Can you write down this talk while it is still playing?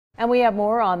And we have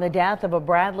more on the death of a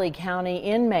Bradley County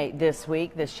inmate this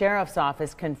week. The sheriff's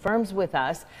office confirms with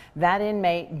us that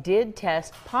inmate did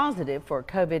test positive for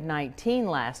COVID-19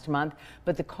 last month,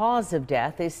 but the cause of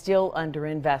death is still under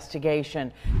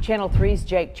investigation. Channel 3's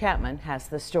Jake Chapman has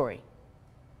the story.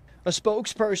 A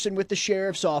spokesperson with the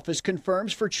sheriff's office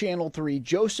confirms for Channel 3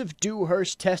 Joseph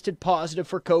Dewhurst tested positive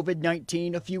for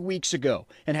COVID-19 a few weeks ago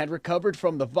and had recovered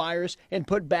from the virus and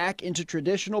put back into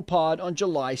traditional pod on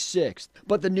July 6th.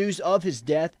 But the news of his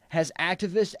death has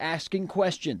activists asking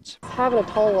questions. It's having a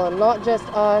toll on not just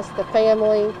us, the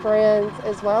family, friends,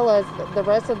 as well as the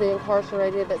rest of the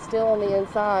incarcerated that's still on the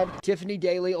inside. Tiffani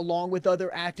Daily, along with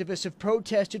other activists, have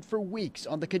protested for weeks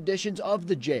on the conditions of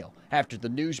the jail after the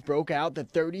news broke out that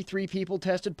 33 people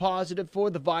tested positive for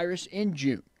the virus in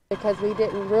June. Because we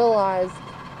didn't realize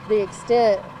the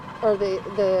extent or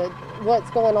the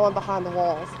what's going on behind the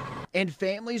walls. And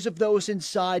families of those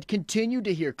inside continue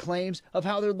to hear claims of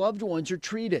how their loved ones are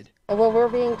treated. And when we're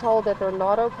being told that they're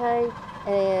not okay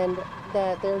and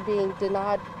that they're being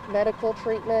denied medical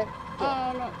treatment.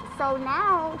 And so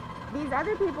now these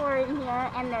other people are in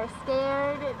here and they're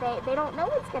scared. They don't know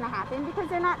what's going to happen because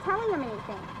they're not telling them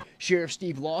anything. Sheriff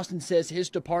Steve Lawson says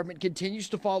his department continues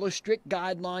to follow strict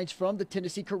guidelines from the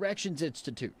Tennessee Corrections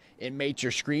Institute. Inmates are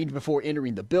screened before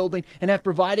entering the building and have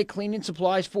provided cleaning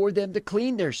supplies for them to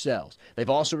clean their cells. They've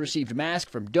also received masks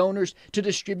from donors to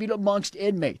distribute amongst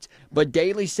inmates. But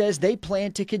Daly says they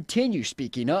plan to continue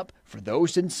speaking up for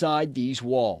those inside these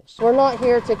walls. We're not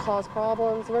here to cause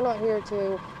problems. We're not here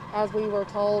to, as we were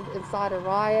told, incite a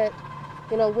riot.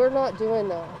 You know, we're not doing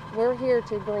that. We're here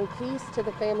to bring peace to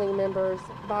the family members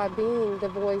by being the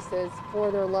voices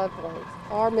for their loved ones.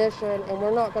 Our mission, and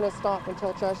we're not going to stop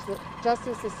until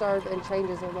justice is served and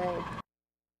changes are made.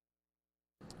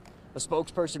 A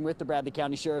spokesperson with the Bradley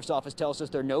County Sheriff's Office tells us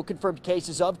there are no confirmed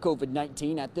cases of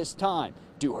COVID-19 at this time.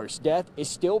 Dewhurst's death is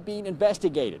still being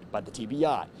investigated by the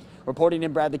TBI. Reporting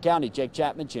in Bradley County, Jake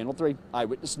Chapman, Channel 3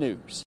 Eyewitness News.